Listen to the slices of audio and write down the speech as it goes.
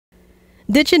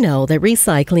Did you know that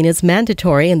recycling is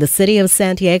mandatory in the city of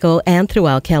San Diego and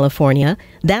throughout California?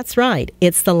 That's right,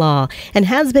 it's the law and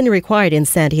has been required in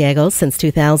San Diego since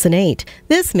 2008.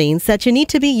 This means that you need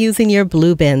to be using your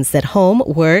blue bins at home,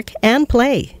 work, and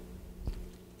play.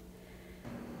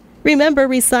 Remember,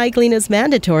 recycling is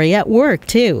mandatory at work,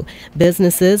 too.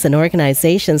 Businesses and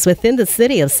organizations within the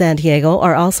city of San Diego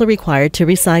are also required to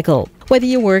recycle. Whether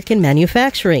you work in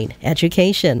manufacturing,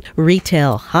 education,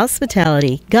 retail,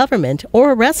 hospitality, government,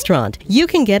 or a restaurant, you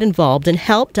can get involved and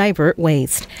help divert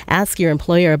waste. Ask your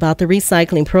employer about the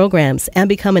recycling programs and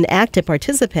become an active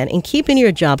participant in keeping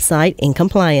your job site in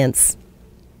compliance.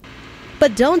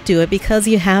 But don't do it because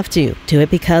you have to. Do it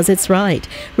because it's right.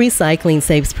 Recycling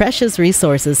saves precious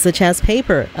resources such as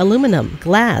paper, aluminum,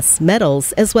 glass,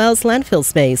 metals, as well as landfill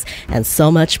space, and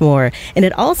so much more. And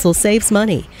it also saves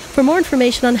money. For more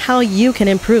information on how you can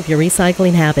improve your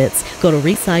recycling habits, go to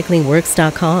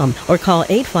recyclingworks.com or call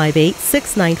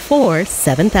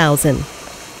 858-694-7000.